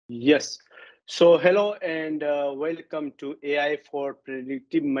Yes. So hello and welcome to AI for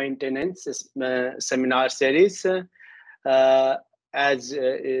Predictive Maintenance seminar series. Uh, as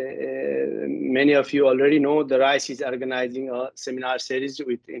many of you already know, the RISE is organizing a seminar series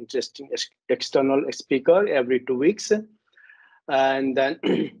with interesting external speaker every 2 weeks. And then,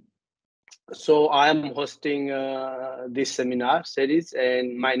 so I am hosting this seminar series,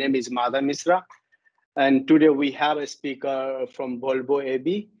 and my name is Madha Misra. And today we have a speaker from Volvo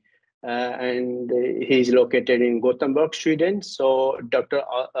AB, and he is located in Gothenburg, Sweden. So Dr.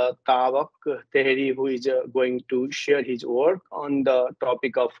 Tawak Tehri, who is going to share his work on the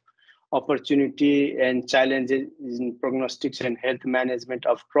topic of opportunity and challenges in prognostics and health management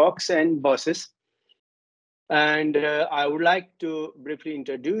of trucks and buses. And I would like to briefly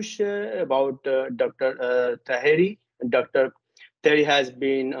introduce about Dr. Taheri. Dr. Terry has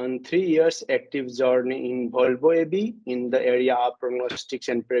been on 3 years active journey in Volvo AB in the area of prognostics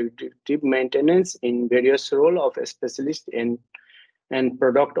and predictive maintenance in various roles of a specialist and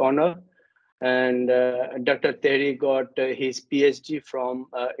product owner. And Dr. Terry got his PhD from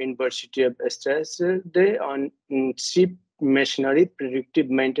University of Strasbourg on ship machinery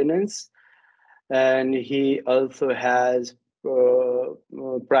predictive maintenance, and he also has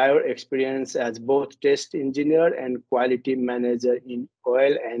prior experience as both test engineer and quality manager in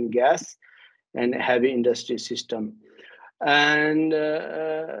oil and gas and heavy industry system. And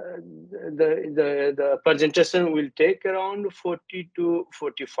the presentation will take around 40 to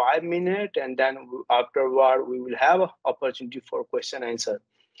 45 minutes, and then afterward we will have an opportunity for question answer.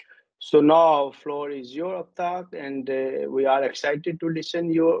 So now floor is your Avtak, and we are excited to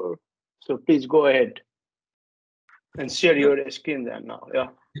listen your. So please go ahead and share your screen there now. Yeah.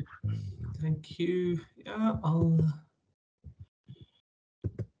 Thank you. Yeah, I'll.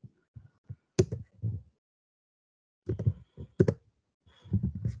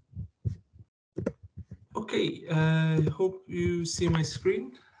 Okay, I hope you see my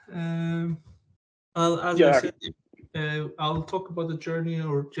screen. As I said, I'll talk about the journey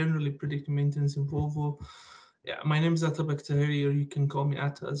or generally predictive maintenance in Volvo. Yeah, my name is Atabek Tahiri, or you can call me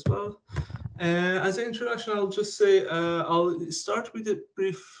Atta as well. As an introduction, I'll just say I'll start with a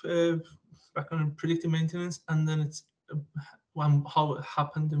brief background on predictive maintenance, and then it's how it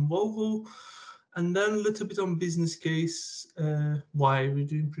happened in Volvo, and then a little bit on business case, why we're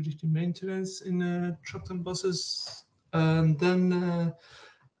doing predictive maintenance in trucks and buses, and then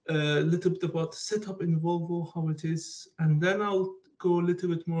a little bit about the setup in Volvo, how it is, and then I'll go a little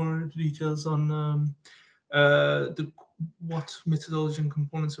bit more details on what methodology and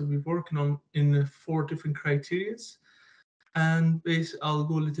components are we working on in 4 different criterias. And I'll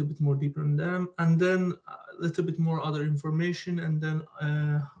go a little bit more deeper on them, and then a little bit more other information, and then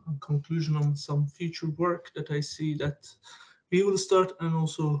a conclusion on some future work that I see that we will start, and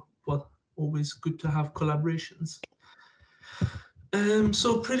also, well, always good to have collaborations.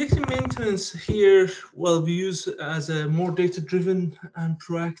 So predictive maintenance here, well, we use as a more data-driven and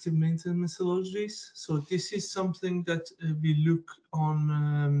proactive maintenance methodologies. So this is something that we look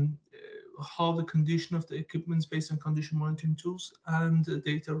on how the condition of the equipment is based on condition monitoring tools and the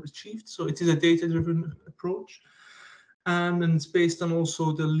data retrieved. So it is a data-driven approach. And it's based on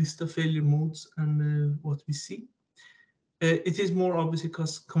also the list of failure modes and what we see. It is more obviously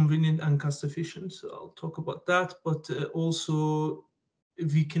cost convenient and cost efficient. So I'll talk about that, but also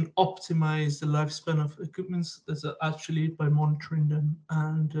we can optimize the lifespan of equipments that's actually by monitoring them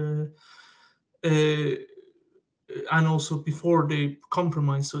and also before they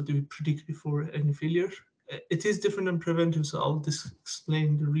compromise, so they predict before any failure. It is different than preventive, so I'll just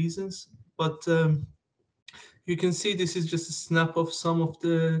explain the reasons. But you can see this is just a snap of some of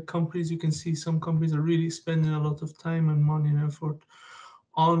the companies. You can see some companies are really spending a lot of time and money and effort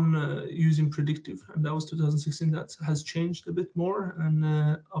on using predictive, and that was 2016. That has changed a bit more, and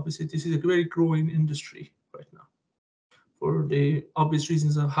obviously this is a very growing industry right now for the obvious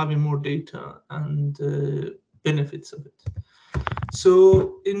reasons of having more data and benefits of it.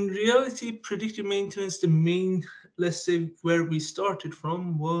 So in reality, predictive maintenance, the main, let's say, where we started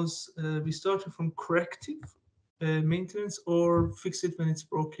from was we started from corrective maintenance, or fix it when it's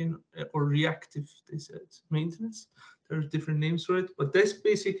broken, or reactive, they said, maintenance. There's different names for it, but that's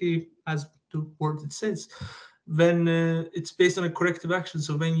basically, as the word it says, when it's based on a corrective action.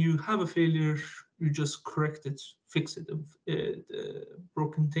 So when you have a failure, you just correct it, fix it, the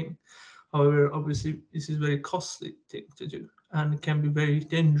broken thing. However, obviously, this is a very costly thing to do, and it can be very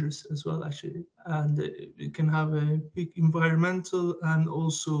dangerous as well, actually. And it can have a big environmental and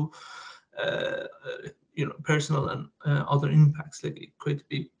also personal and other impacts, like quite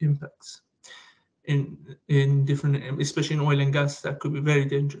big impacts. in different, especially in oil and gas, that could be very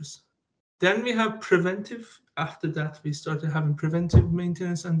dangerous. Then we have preventive. After that, we started having preventive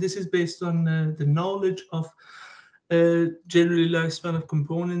maintenance, and this is based on the knowledge of generally lifespan of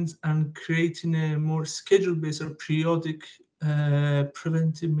components and creating a more schedule-based or periodic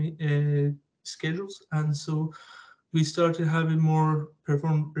preventive schedules. And so we started having more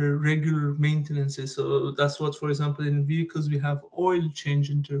regular maintenances. So that's what, for example, in vehicles we have oil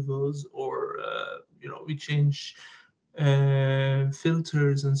change intervals, or we change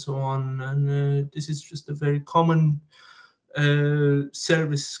filters and so on. And this is just a very common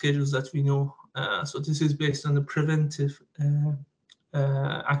service schedules that we know. So this is based on the preventive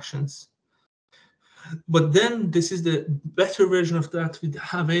actions. But then this is the better version of that, with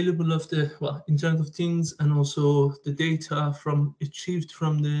available of the, well, Internet of Things, and also the data from achieved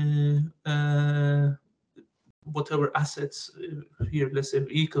from the whatever assets here, let's say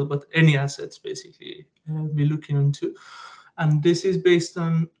vehicle, but any assets basically we're looking into. And this is based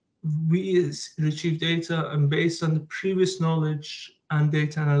on, we retrieve data, and based on the previous knowledge and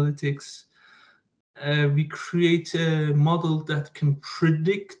data analytics, we create a model that can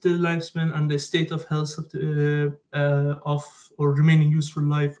predict the lifespan and the state of health of the or remaining useful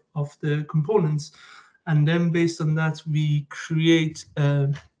life of the components. And then based on that, we create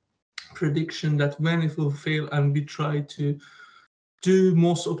a prediction that when it will fail, and we try to do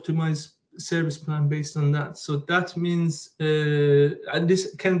most optimized service plan based on that. So that means, and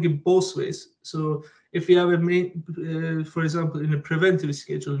this can go both ways. So if we have a main, for example, in a preventive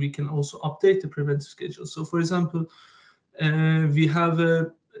schedule, we can also update the preventive schedule. So for example, we have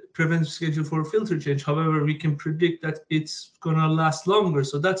a preventive schedule for a filter change. However, we can predict that it's gonna last longer.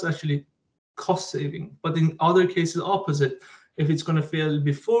 So that's actually cost saving. But in other cases, opposite. If it's going to fail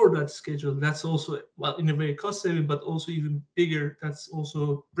before that schedule, that's also, well, in a way cost saving, but also even bigger, that's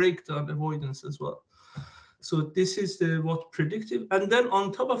also breakdown avoidance as well. So this is the what predictive. And then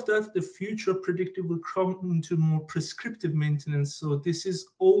on top of that, the future predictive will come into more prescriptive maintenance. So this is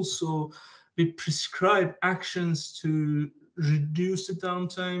also, we prescribe actions to reduce the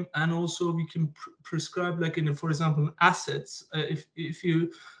downtime, and also we can prescribe, like in, for example, assets. If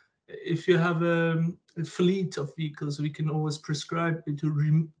you have a fleet of vehicles, we can always prescribe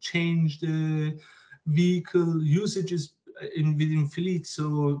to change the vehicle usages within fleet,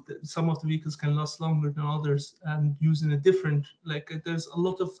 so some of the vehicles can last longer than others, and using a different, there's a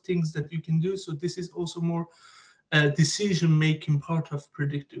lot of things that you can do. So this is also more decision making part of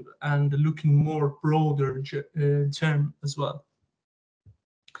predictive, and looking more broader term as well.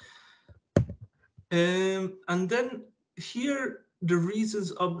 And then here, the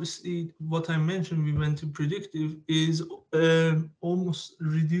reasons, obviously, what I mentioned, we went to predictive, is almost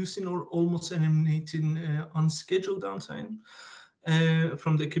reducing or almost eliminating unscheduled downtime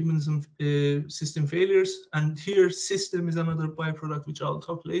from the equipment and system failures. And here, system is another byproduct, which I'll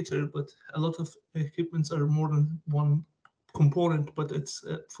talk later, but a lot of equipments are more than one component, but it's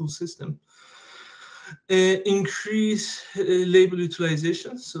a full system. Increase labor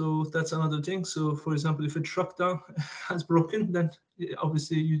utilization, so that's another thing. So for example, if a truck down has broken, then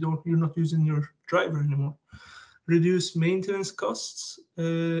obviously you're not using your driver anymore. Reduce maintenance costs,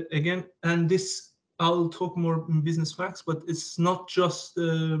 again, and this I'll talk more in business facts, but it's not just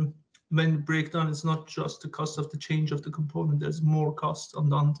when breakdown, it's not just the cost of the change of the component, there's more cost on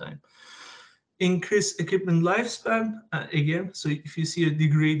downtime. Increase equipment lifespan, again, so if you see a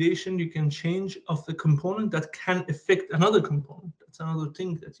degradation, you can change of the component that can affect another component. That's another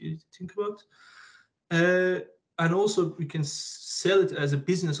thing that you think about. And also we can sell it as a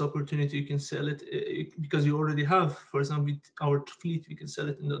business opportunity. You can sell it because you already have, for example, with our fleet, we can sell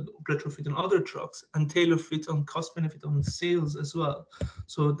it in the retrofit on other trucks, and tailor fit on cost benefit on sales as well.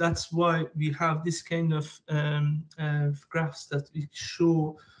 So that's why we have this kind of graphs that we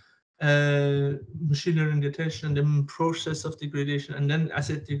show machine learning detection, the process of degradation, and then as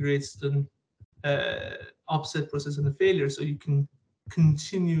it degrades, the offset process and the failure. So you can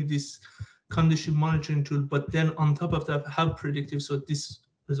continue this condition monitoring tool, but then on top of that have predictive. So this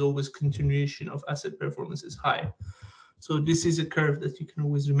is always continuation of asset performance is high. So this is a curve that you can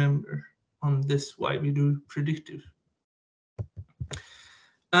always remember on this, why we do predictive.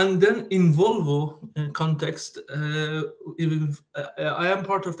 And then in Volvo context, I am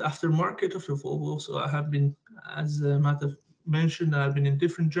part of the aftermarket of the Volvo. So I have been, as Matt mentioned, I've been in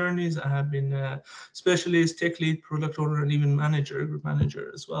different journeys. I have been a specialist, tech lead, product owner, and even group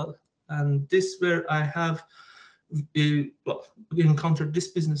manager as well. And this where I have encountered this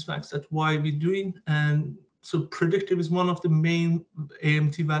business facts that why we're doing. And so predictive is one of the main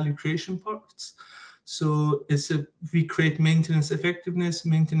AMT value creation parts. So we create maintenance effectiveness,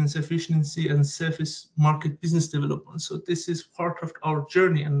 maintenance efficiency, and service market business development. So this is part of our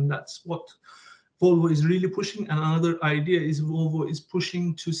journey, and that's what Volvo is really pushing. And another idea is Volvo is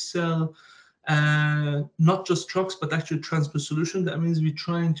pushing to sell not just trucks, but actually transport solution. That means we're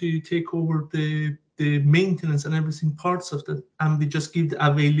trying to take over the maintenance and everything parts of that, and we just give the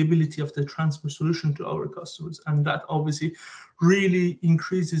availability of the transport solution to our customers. And that obviously really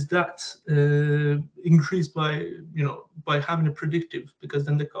increases that increase by by having a predictive, because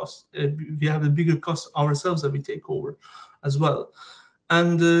then the cost we have a bigger cost ourselves that we take over as well.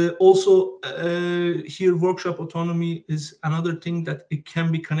 And also here, workshop autonomy is another thing that it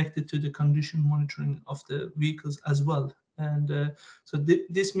can be connected to the condition monitoring of the vehicles as well. And so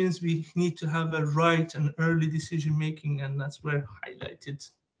this means we need to have a right and early decision making, and that's where highlighted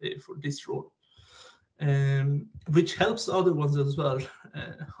for this role, which helps other ones as well,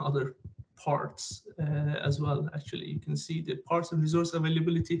 other parts as well. Actually, you can see the parts and resource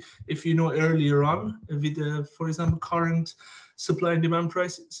availability. If you know earlier on with for example, current supply and demand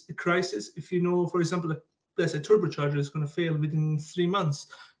crisis, if you know, for example, let's say turbocharger is going to fail within 3 months,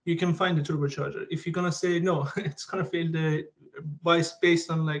 you can find a turbocharger. If you're going to say no, it's going to fail based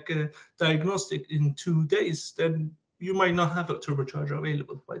on like a diagnostic in 2 days, then you might not have a turbocharger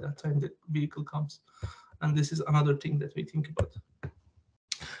available by that time the vehicle comes. And this is another thing that we think about.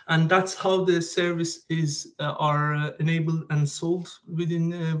 And that's how the service is are enabled and sold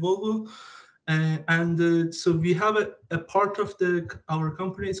within Volvo. So we have a part of our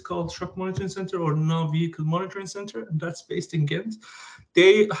company is called Truck Monitoring Center, or Non-Vehicle Monitoring Center, and that's based in Ghent.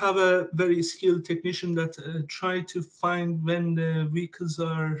 They have a very skilled technician that try to find when the vehicles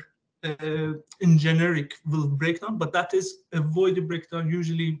are in generic will break down, but that is avoided breakdown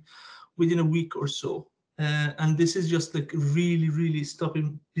usually within a week or so. And this is just like really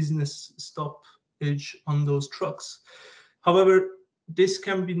stopping business stoppage on those trucks. However, this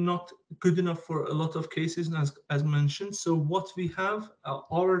can be not good enough for a lot of cases, as mentioned. So what we have,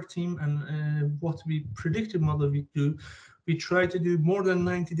 our team, and what we predictive model we do, we try to do more than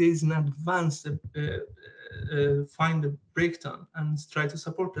 90 days in advance find the breakdown and try to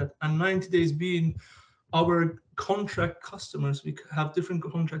support that. And 90 days being our contract customers, we have different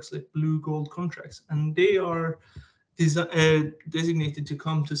contracts like blue gold contracts, and they are designated to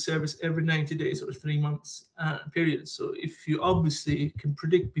come to service every 90 days or 3 months period. So if you obviously can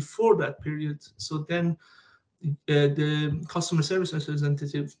predict before that period, so then the customer service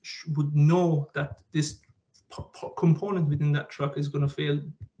representative would know that this component within that truck is going to fail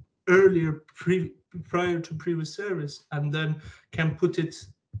earlier prior to previous service, and then can put it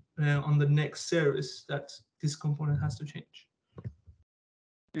on the next service that this component has to change.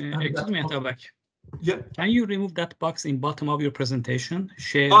 Excuse me, Atabak. Yeah. Can you remove that box in bottom of your presentation?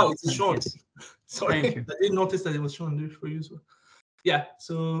 Share. Oh, it's shown. Yes. Sorry, Thank you. I didn't notice that it was shown for you. So, yeah.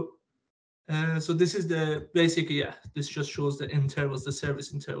 So this is the basically, yeah. This just shows the intervals, the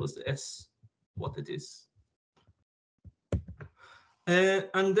service intervals, the S, what it is.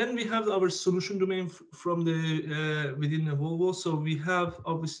 And then we have our solution domain from the within the Volvo. So we have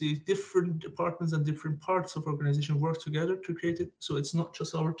obviously different departments and different parts of organization work together to create it. So it's not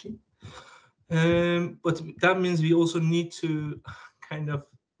just our team. But that means we also need to kind of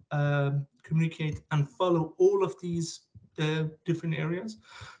communicate and follow all of these different areas.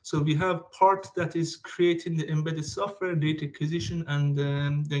 So we have part that is creating the embedded software, data acquisition, and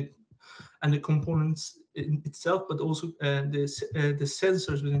the components in itself, but also the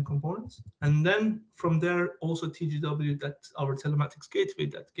sensors within components. And then from there, also TGW, that's our telematics gateway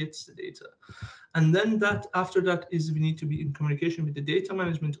that gets the data. And then that after that is we need to be in communication with the data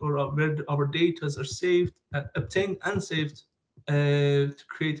management, or where our data are saved, obtained and saved to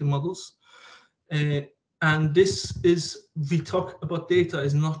create the models. And this is, we talk about data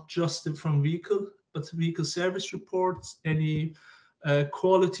is not just from vehicle, but vehicle service reports, any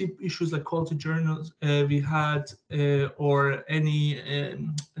quality issues like quality journals we had, or any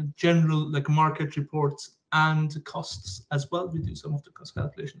general like market reports and costs as well. We do some of the cost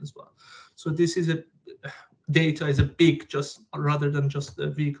calculation as well. So this is data is a big, just rather than just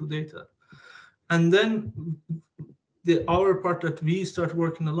the vehicle data. And then our part that we start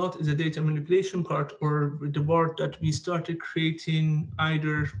working a lot is a data manipulation part, or the part that we started creating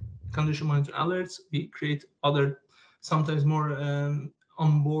either condition monitor alerts, we create other sometimes more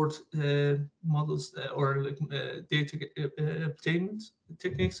onboard models or like data obtainment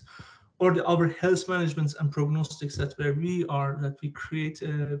techniques, or our health management and prognostics, that where we are, that we create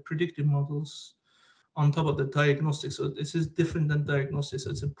predictive models on top of the diagnostics. So this is different than diagnostics,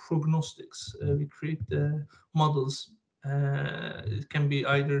 it's a prognostics. We create the models It can be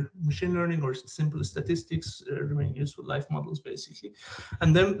either machine learning or simple statistics, remaining useful life models, basically.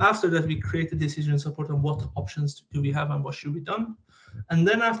 And then after that, we create a decision support on what options do we have and what should be done. And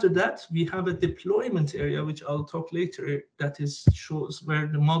then after that, we have a deployment area, which I'll talk later, that shows where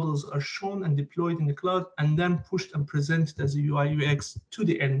the models are shown and deployed in the cloud and then pushed and presented as a UI UX to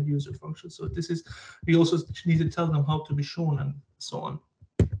the end user function. So this is, we also need to tell them how to be shown and so on.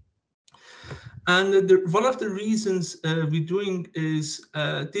 And one of the reasons we're doing is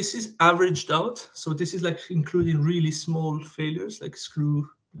this is averaged out. So this is like including really small failures like screw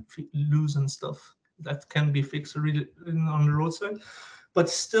loose and stuff that can be fixed really on the roadside. But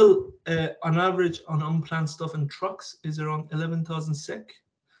still, on average, on unplanned stuff and trucks is around 11,000 SEK.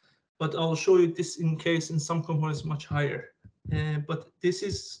 But I'll show you this in case in some components much higher. But this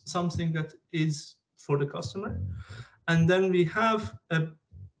is something that is for the customer. And then we have a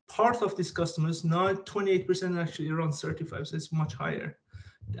part of these customers, now 28% actually around 35, so it's much higher.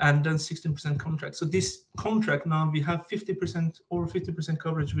 And then 16% contract. So this contract now we have 50%, over 50%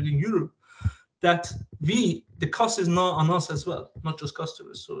 coverage within Europe. That the cost is not on us as well, not just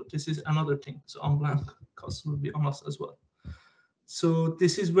customers. So this is another thing. So unplanned costs will be on us as well. So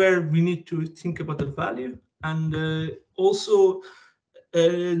this is where we need to think about the value and also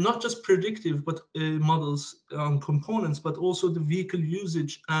not just predictive but models on components, but also the vehicle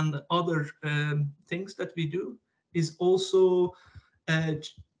usage and other things that we do is also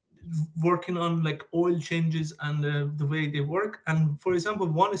working on like oil changes and the way they work. And for example,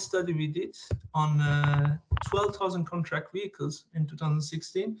 one study we did on 12,000 contract vehicles in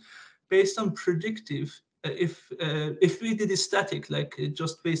 2016, based on predictive, if we did a static, like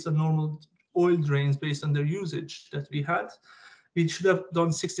just based on normal oil drains based on their usage that we had, we should have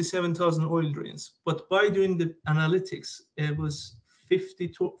done 67,000 oil drains. But by doing the analytics, it was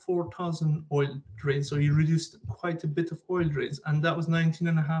 54,000 oil drains. So you reduced quite a bit of oil drains. And that was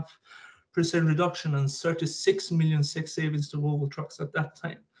 19.5% reduction and 36 million SEK savings to Volvo Trucks at that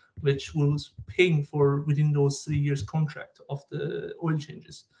time, which was paying for within those 3 years contract of the oil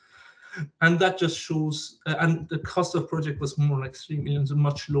changes. And that just shows, and the cost of project was more like 3 million, so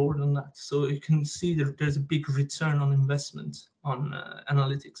much lower than that. So you can see that there's a big return on investment on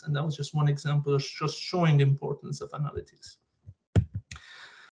analytics. And that was just one example of just showing the importance of analytics.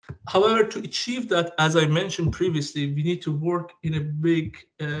 However, to achieve that, as I mentioned previously, we need to work in a big,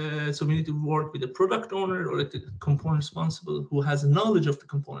 so we need to work with a product owner or the component responsible who has knowledge of the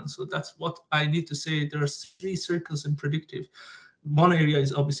component. So that's what I need to say. There are 3 circles in predictive. One area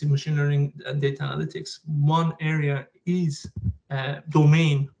is obviously machine learning and data analytics. One area is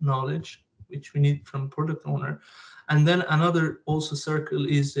domain knowledge, which we need from product owner. And then another also circle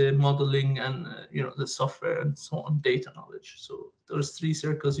is modeling and the software and so on, data knowledge. So those 3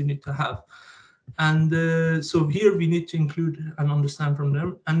 circles you need to have. And so here we need to include and understand from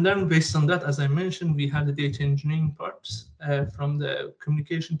them. And then based on that, as I mentioned, we have the data engineering parts from the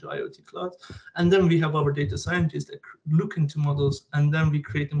communication to IoT cloud. And then we have our data scientists that look into models, and then we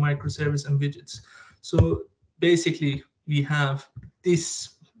create the microservice and widgets. So basically, we have these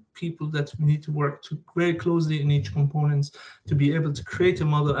people that we need to work to very closely in each components to be able to create a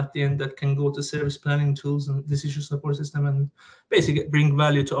model at the end that can go to service planning tools and decision support system and basically bring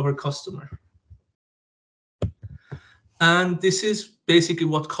value to our customer. And this is basically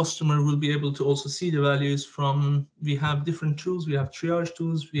what customer will be able to also see the values from. We have different tools. We have triage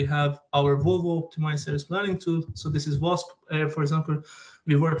tools. We have our Volvo optimized service planning tool. So this is WASP, for example.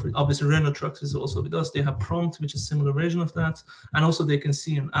 We work with, obviously, Renault Trucks is also with us. They have Prompt, which is a similar version of that. And also they can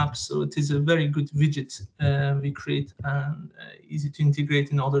see an app. So it is a very good widget we create and easy to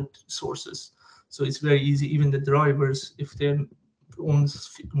integrate in other sources. So it's very easy. Even the drivers, if they own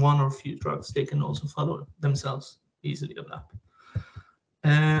one or a few trucks, they can also follow themselves easily of that.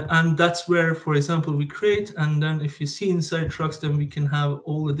 And that's where, for example, we create, and then if you see inside trucks, then we can have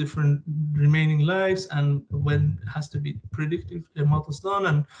all the different remaining lives and when it has to be predictive models done.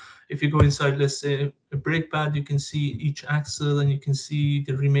 And if you go inside, let's say, a brake pad, you can see each axle and you can see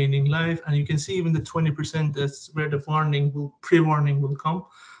the remaining life, and you can see even the 20%, that's where the pre-warning will come,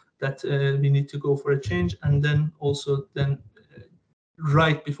 that we need to go for a change. And then also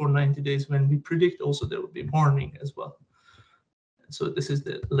right before 90 days when we predict, also there will be warning as well. So this is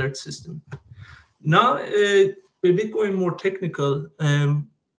the alert system. Now a bit going more technical. In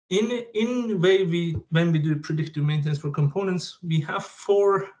way when we do predictive maintenance for components, we have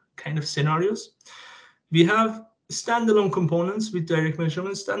 4 kind of scenarios. We have standalone components with direct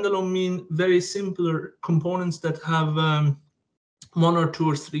measurements. Standalone mean very simpler components that have 1 or 2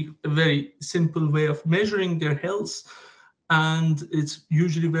 or 3, a very simple way of measuring their health. And it's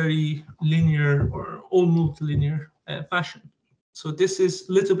usually very linear or almost linear. fashion. So this is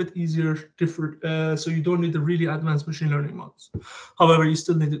a little bit easier, different. So you don't need the really advanced machine learning models. However, you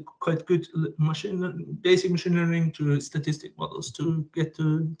still need quite good basic machine learning to statistic models to get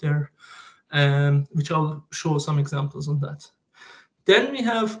to there, which I'll show some examples on that. Then we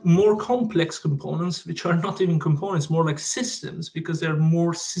have more complex components, which are not even components, more like systems, because there are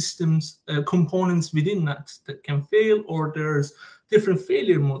more systems components within that can fail, or there's different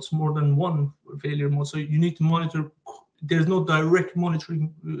failure modes, more than one failure mode. So you need to monitor. There's no direct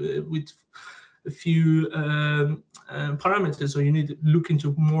monitoring with a few parameters, so you need to look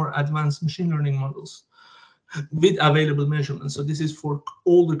into more advanced machine learning models with available measurements. So this is for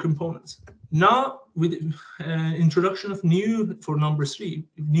all the components. Now, with introduction of new, for number 3,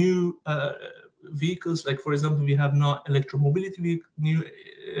 new vehicles, like for example, we have now electromobility new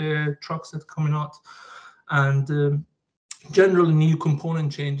trucks that are coming out, and generally new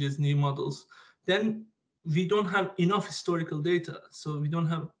component changes, new models. Then we don't have enough historical data, so we don't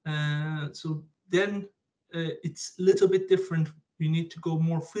have. So then it's a little bit different. We need to go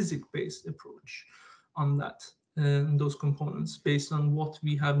more physics-based approach on that, those components, based on what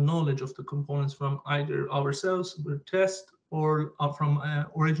we have knowledge of the components from either ourselves, or test, or from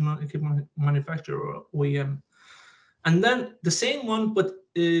original equipment manufacturer or OEM. And then the same one, but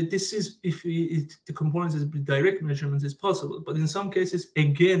this is if the components is direct measurements is possible. But in some cases,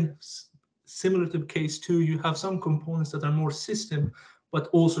 again, similar to case 2, you have some components that are more system, but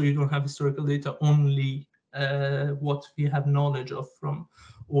also you don't have historical data, only what we have knowledge of from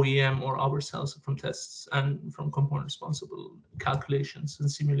OEM or ourselves from tests and from component responsible calculations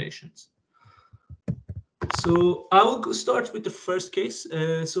and simulations. So I will start with the first case.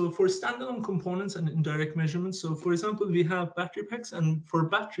 So for standalone components and indirect measurements, so for example, we have battery packs, and for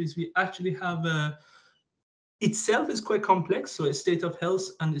batteries, we actually have itself is quite complex. So a state of health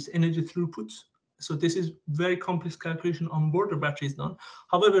and its energy throughput. So this is very complex calculation on board the battery is done.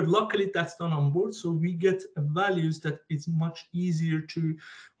 However, luckily that's done on board. So we get values that it's much easier to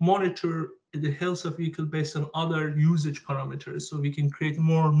monitor the health of vehicle based on other usage parameters. So we can create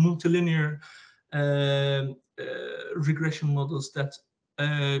more multilinear regression models that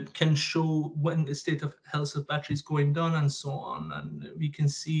can show when the state of health of battery is going down and so on. And we can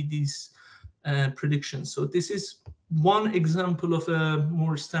see these predictions. So this is one example of a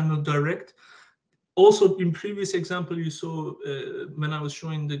more standard direct. Also, in previous example, you saw when I was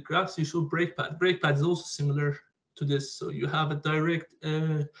showing the graphs, you saw brake pad. Brake pad is also similar to this. So you have a direct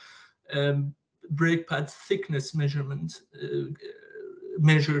brake pad thickness measurement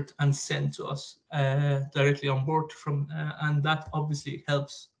measured and sent to us directly on board from, and that obviously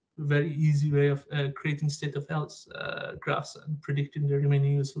helps. Very easy way of creating state of health graphs and predicting the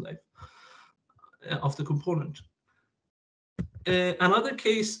remaining useful life of the component. Another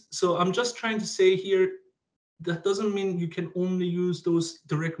case, so I'm just trying to say here, that doesn't mean you can only use those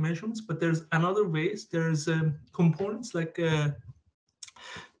direct measurements, but there's another ways. There's components like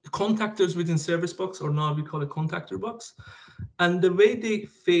contactors within service box, or now we call it contactor box. And the way they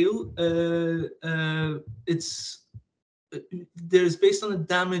fail, there's based on a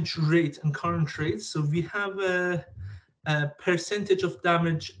damage rate and current rate. So we have a percentage of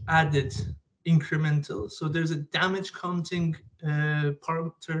damage added incremental. So there's a damage counting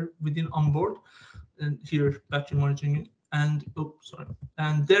parameter within onboard, and here battery monitoring, and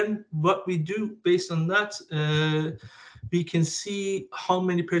and then what we do based on that, we can see how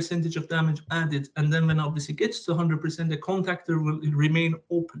many percentage of damage added, and then when obviously gets to 100%, the contactor will remain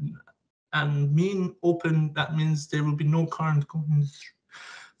open. And mean open, that means there will be no current going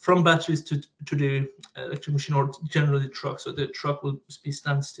from batteries to the electric machine, or generally truck. So the truck will be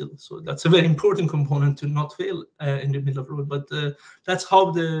standstill. So that's a very important component to not fail in the middle of the road. But that's how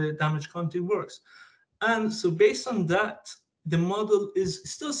the damage counting works. And so based on that, the model is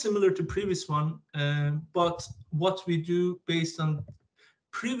still similar to previous one, but what we do based on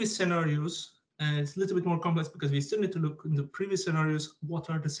previous scenarios, it's a little bit more complex because we still need to look in the previous scenarios,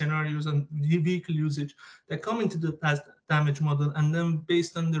 what are the scenarios and the vehicle usage that come into the past damage model. And then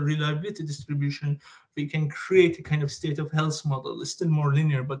based on the reliability distribution, we can create a kind of state of health model. It's still more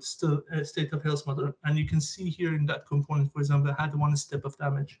linear, but still a state of health model. And you can see here in that component, for example, I had 1 step of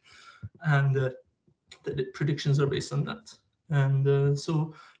damage, and the predictions are based on that. And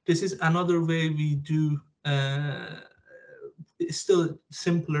so this is another way we do it's still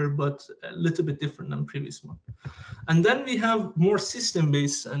simpler, but a little bit different than previous one. And then we have more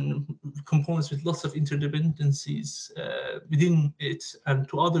system-based and components with lots of interdependencies within it and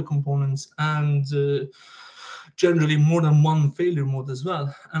to other components, and generally more than one failure mode as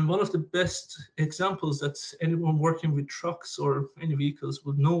well. And one of the best examples that anyone working with trucks or any vehicles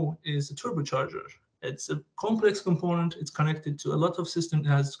would know is a turbocharger. It's a complex component. It's connected to a lot of systems. It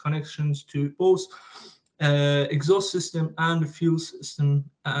has connections to both exhaust system and fuel system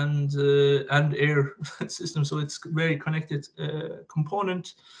and air system. So it's very connected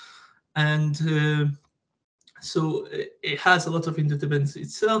component, and so it has a lot of interdependency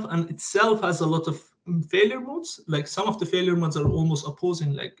itself, and itself has a lot of failure modes. Like some of the failure modes are almost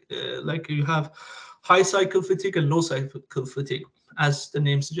opposing, like you have high cycle fatigue and low cycle fatigue, as the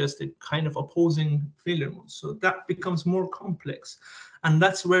name suggested, kind of opposing failure modes. So that becomes more complex, and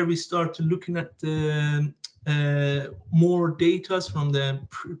that's where we start looking at the more data from the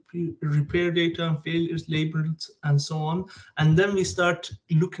repair data, failures labeled, and so on. And then we start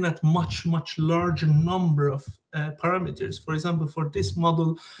looking at much larger number of parameters. For example, for this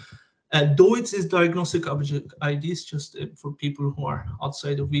model, though it is diagnostic object IDs, just for people who are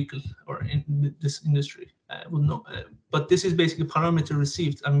outside of vehicle or in this industry will know. But this is basically parameter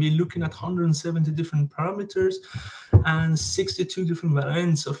received, and we're looking at 170 different parameters and 62 different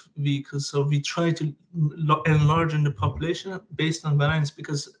variants of vehicles. So we try to enlarge the population based on variants,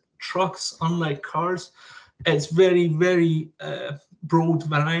 because trucks, unlike cars, it's very broad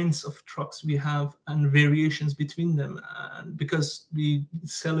variants of trucks we have and variations between them, and because we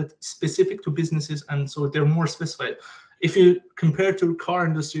sell it specific to businesses, and so they're more specified. If you compare to car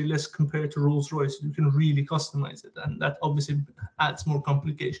industry, let's compare to Rolls-Royce, you can really customize it, and that obviously adds more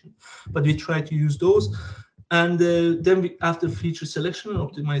complication, but we try to use those. And then after feature selection and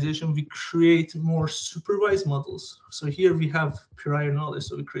optimization, we create more supervised models. So here we have prior knowledge.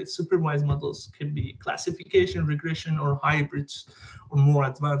 So we create supervised models, can be classification, regression, or hybrids, or more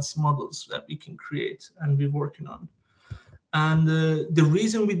advanced models that we can create and we're working on. And the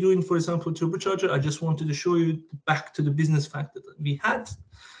reason we're doing, for example, turbocharger, I just wanted to show you back to the business fact that we had,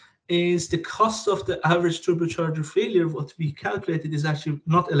 is the cost of the average turbocharger failure. What we calculated is actually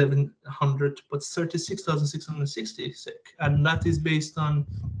not 1,100, but 36,660 SEK. And that is based on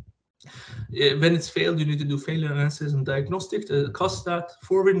when it's failed, you need to do failure analysis and diagnostic. The cost that,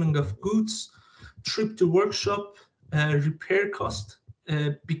 forwarding of goods, trip to workshop, repair cost,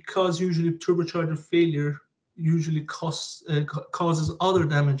 because usually turbocharger failure usually causes other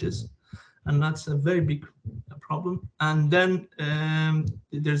damages, and that's a very big problem. And then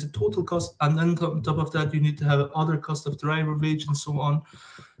there's a total cost, and then on top of that you need to have other cost of driver wage and so on,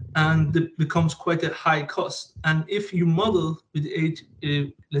 and it becomes quite a high cost. And if you model with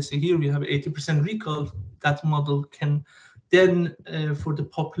let's say here we have 80% recall, that model can then for the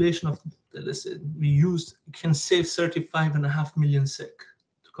population of, let's say, we used, can save 35.5 million SEK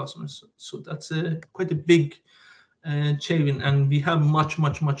to customers. So that's quite a big shaving, and we have much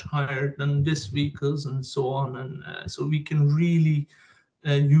higher than this vehicles and so on. And so we can really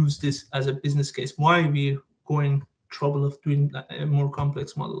use this as a business case, why we going trouble of doing more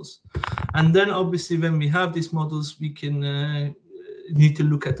complex models. And then obviously when we have these models, we can need to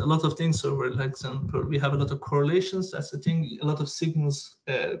look at a lot of things. So for example, we have a lot of correlations. That's the thing, a lot of signals,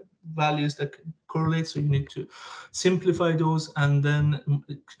 values that correlate. So you need to simplify those and then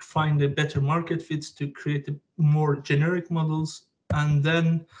find a better market fits to create more generic models. And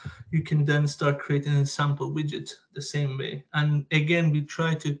then you can then start creating a sample widget the same way. And again, we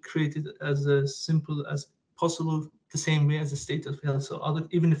try to create it as simple as possible, the same way as a state of health. So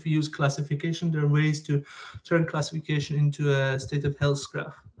even if we use classification, there are ways to turn classification into a state of health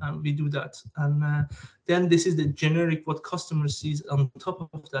graph, and we do that. And then this is the generic, what customer sees. On top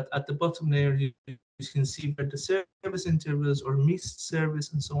of that, at the bottom layer, you can see where the service intervals or missed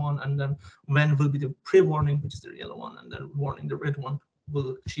service and so on, and then when will be the pre-warning, which is the yellow one, and then warning, the red one,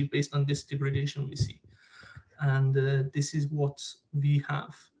 will achieve based on this degradation we see. And this is what we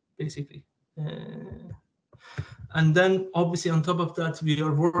have basically. And then obviously on top of that, we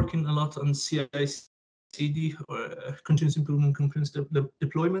are working a lot on CI/CD, or continuous improvement, continuous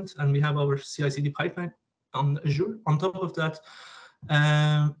deployment, and we have our CI/CD pipeline on Azure. On top of that,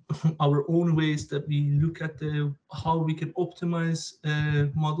 our own ways that we look at how we can optimize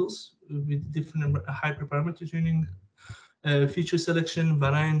models with different hyperparameter tuning, feature selection,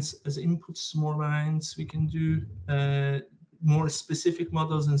 variants as inputs, more variants. We can do more specific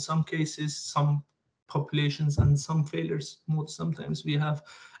models in some cases, some populations, and some failures modes. Sometimes we have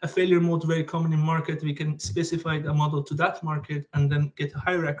a failure mode very common in market. We can specify a model to that market and then get a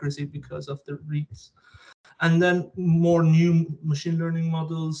higher accuracy because of the reads. And then more new machine learning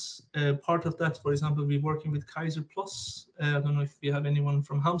models. Part of that, for example, we're working with Kaiser Plus. I don't know if we have anyone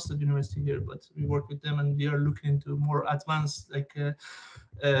from Halmstad University here, but we work with them, and we are looking into more advanced, like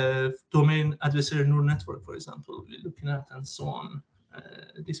domain adversarial neural network, for example, we're looking at, and so on,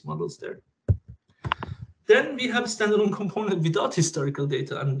 these models there. Then we have standalone component without historical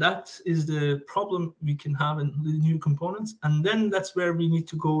data, and that is the problem we can have in the new components. And then that's where we need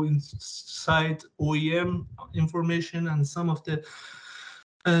to go inside OEM information and some of the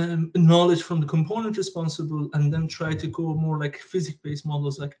knowledge from the component responsible, and then try to go more like physics-based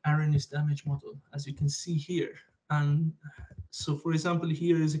models like Arrhenius damage model, as you can see here. And so, for example,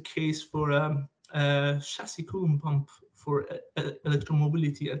 here is a case for a chassis coolant pump for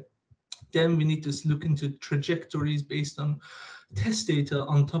electromobility. And then we need to look into trajectories based on test data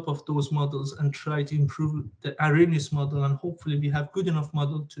on top of those models and try to improve the Arrhenius model, and hopefully we have good enough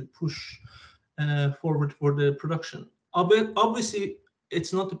model to push forward for the production. Obviously,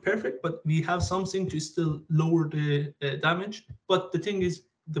 it's not perfect, but we have something to still lower the damage. But the thing is,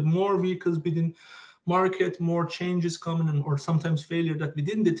 the more vehicles within market, more changes coming, or sometimes failure that we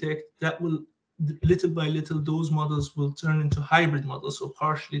didn't detect, that will little by little those models will turn into hybrid models, so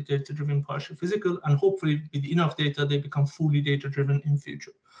partially data driven, partially physical, and hopefully with enough data they become fully data driven in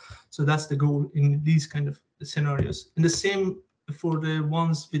future. So that's the goal in these kind of scenarios. And the same for the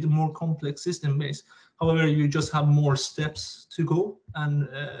ones with a more complex system base. However, you just have more steps to go, and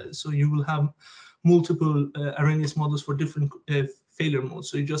so you will have multiple Arrhenius models for different failure modes.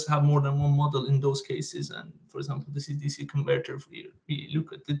 So you just have more than one model in those cases. And for example, the DC converter, we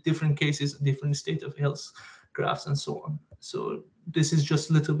look at the different cases, different state of health graphs, and so on. So this is just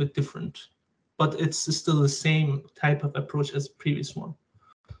a little bit different, but it's still the same type of approach as the previous one.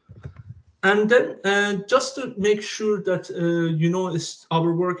 And then just to make sure that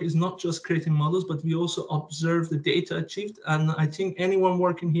our work is not just creating models, but we also observe the data achieved. And I think anyone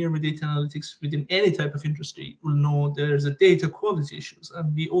working here with data analytics within any type of industry will know there's a data quality issues.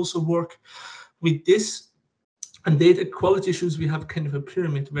 And we also work with this. And data quality issues, we have kind of a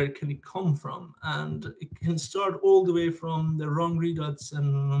pyramid. Where can it come from? And it can start all the way from the wrong readouts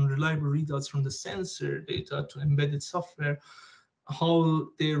and unreliable readouts from the sensor data to embedded software, how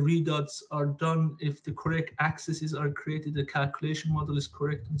the readouts are done, if the correct accesses are created, the calculation model is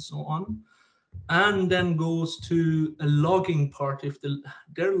correct, and so on. And then goes to a logging part. If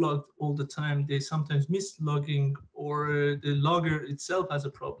they're logged all the time, they sometimes miss logging, or the logger itself has a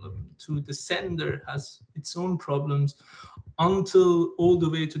problem, to the sender has its own problems, until all the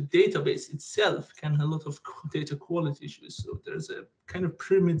way to database itself can have a lot of data quality issues. So there's a kind of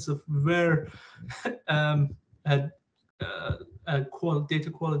pyramids of where data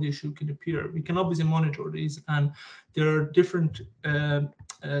quality issue can appear. We can obviously monitor these, and there are different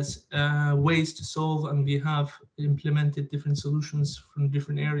ways to solve, and we have implemented different solutions from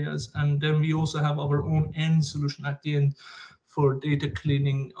different areas. And then we also have our own end solution at the end for data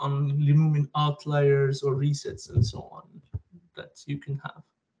cleaning, on removing outliers or resets and so on, that you can have.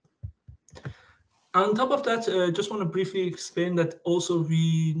 On top of that, just want to briefly explain that also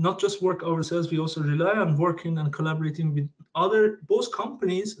we not just work ourselves, we also rely on working and collaborating with both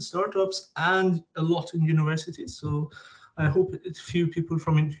companies, startups, and a lot in universities. So I hope a few people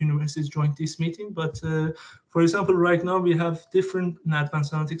from universities joined this meeting. But for example, right now we have different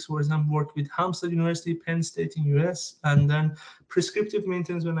advanced analytics, for example, work with Hampstead University, Penn State in US, and then prescriptive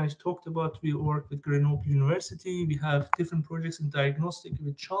maintenance, when I talked about, we work with Grenoble University. We have different projects in diagnostic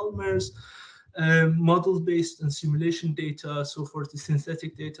with Chalmers. Model-based and simulation data. So for the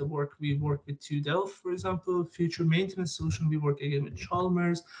synthetic data work, we work with TU Delft, for example. Future maintenance solution, we work again with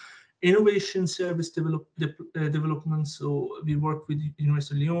Chalmers. Innovation service development, so we work with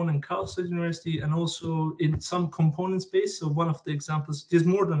University of Lyon and Karlsruhe University, and also in some component space. So one of the examples, there's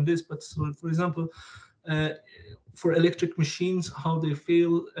more than this, but so for example, for electric machines, how they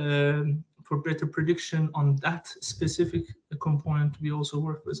fail, for better prediction on that specific component, we also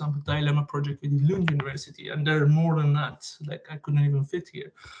work, for example, dilemma project with Lund University, and there are more than that, like I couldn't even fit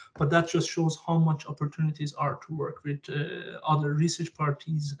here. But that just shows how much opportunities are to work with other research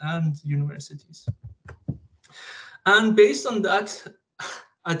parties and universities. And based on that,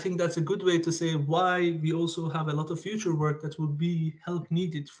 I think that's a good way to say why we also have a lot of future work that will be help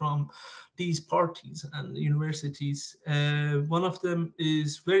needed from these parties and universities. One of them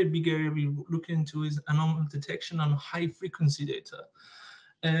is very big area we look into is anomaly detection on high frequency data.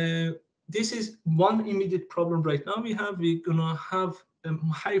 This is one immediate problem right now we have. We're gonna have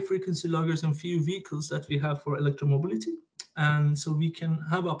high frequency loggers and few vehicles that we have for electromobility. And so we can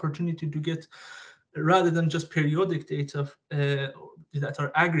have opportunity to get, rather than just periodic data that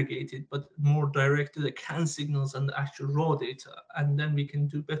are aggregated, but more direct to the CAN signals and the actual raw data. And then we can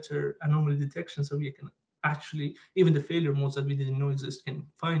do better anomaly detection, so we can actually, even the failure modes that we didn't know exist, can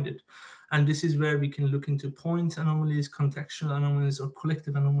find it. And this is where we can look into point anomalies, contextual anomalies, or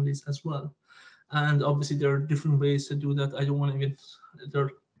collective anomalies as well. And obviously there are different ways to do that. I don't want to even, there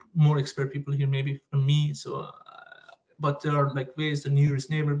are more expert people here maybe from me. So, but there are like ways, the nearest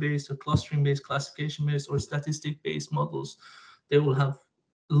neighbor based or clustering based, classification based, or statistic based models. They will have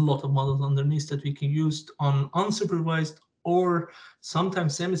a lot of models underneath that we can use on unsupervised or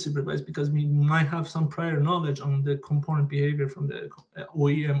sometimes semi-supervised, because we might have some prior knowledge on the component behavior from the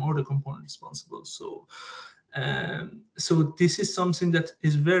OEM or the component responsible. So so this is something that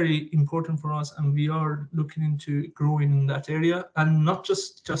is very important for us, and we are looking into growing in that area. And not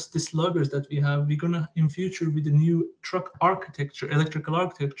just these luggers that we have, we're gonna in future with the new truck architecture, electrical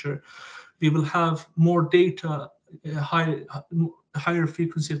architecture, we will have more data, higher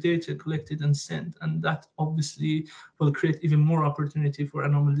frequency of data collected and sent, and that obviously will create even more opportunity for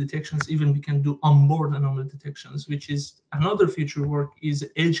anomaly detections. Even we can do onboard anomaly detections, which is another future work, is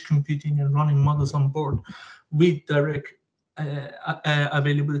edge computing and running models on board with direct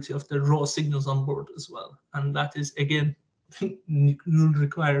availability of the raw signals on board as well. And that is, again, will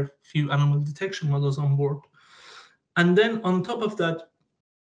require few anomaly detection models on board. And then on top of that,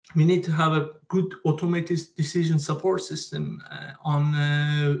 we need to have a good automated decision support system on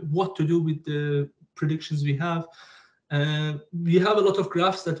what to do with the predictions we have. We have a lot of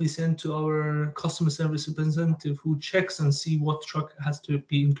graphs that we send to our customer service representative, who checks and see what truck has to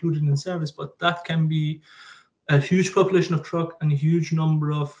be included in service, but that can be a huge population of truck and a huge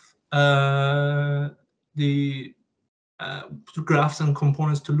number of the graphs and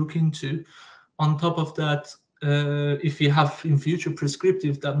components to look into. On top of that, if we have in future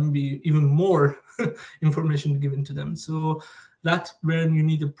prescriptive, that will be even more information given to them. So that's where you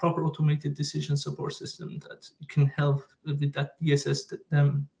need a proper automated decision support system that can help with that DSS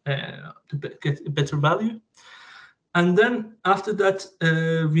them to get a better value. And then after that,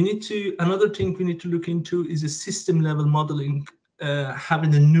 another thing we need to look into is a system level modeling,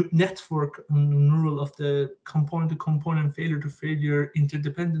 having a new network neural of the component to component, failure to failure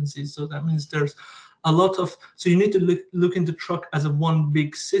interdependencies. So that means there's a lot of, so you need to look into truck as a one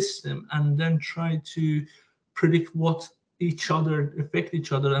big system, and then try to predict what affect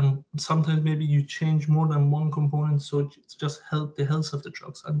each other. And sometimes maybe you change more than one component, so it's just help the health of the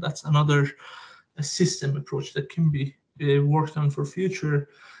trucks. And that's another system approach that can be worked on for future.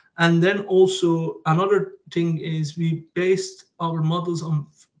 And then also another thing is we based our models on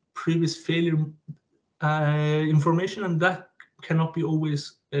previous failure information, and that cannot be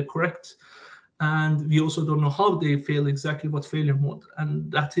always correct. And we also don't know how they fail, exactly what failure mode.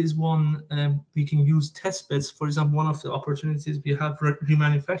 And that is one we can use test beds. For example, one of the opportunities we have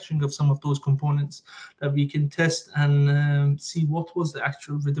remanufacturing of some of those components that we can test and see what was the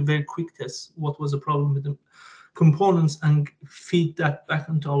actual, with a very quick test, what was the problem with the components, and feed that back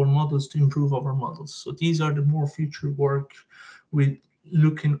into our models to improve our models. So these are the more future work we're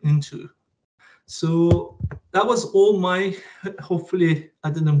looking into. So that was all my, hopefully I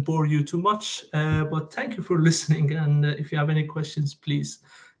didn't bore you too much, but thank you for listening. And if you have any questions, please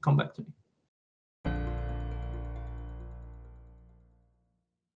come back to me.